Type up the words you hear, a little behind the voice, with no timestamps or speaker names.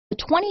The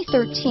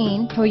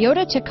 2013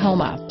 Toyota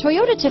Tacoma.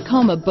 Toyota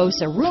Tacoma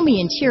boasts a roomy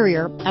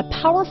interior, a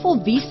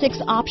powerful V6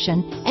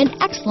 option, and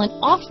excellent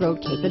off-road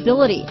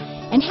capability,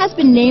 and has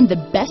been named the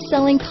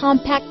best-selling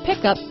compact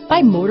pickup by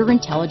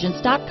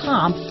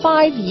MotorIntelligence.com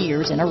 5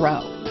 years in a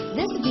row.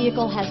 This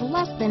vehicle has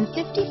less than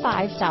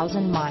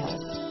 55,000 miles.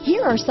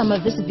 Here are some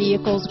of this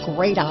vehicle's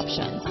great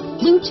options: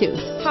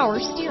 Bluetooth, power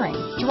steering,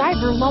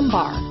 driver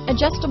lumbar,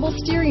 adjustable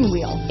steering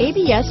wheel,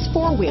 ABS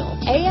 4-wheel,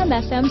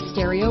 AM/FM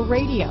stereo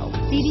radio,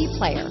 CD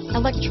player,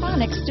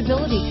 electronic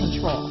stability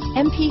control,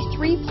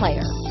 MP3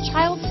 player,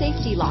 child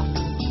safety locks,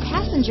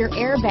 passenger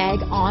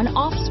airbag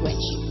on/off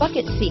switch,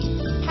 bucket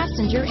seats,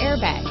 passenger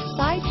airbag,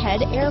 side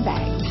head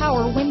airbag,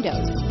 power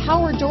windows,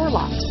 power door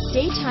locks,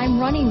 daytime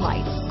running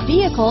lights,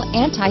 vehicle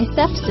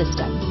anti-theft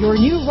system. Your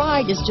new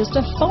ride is just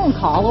a phone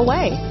call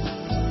away.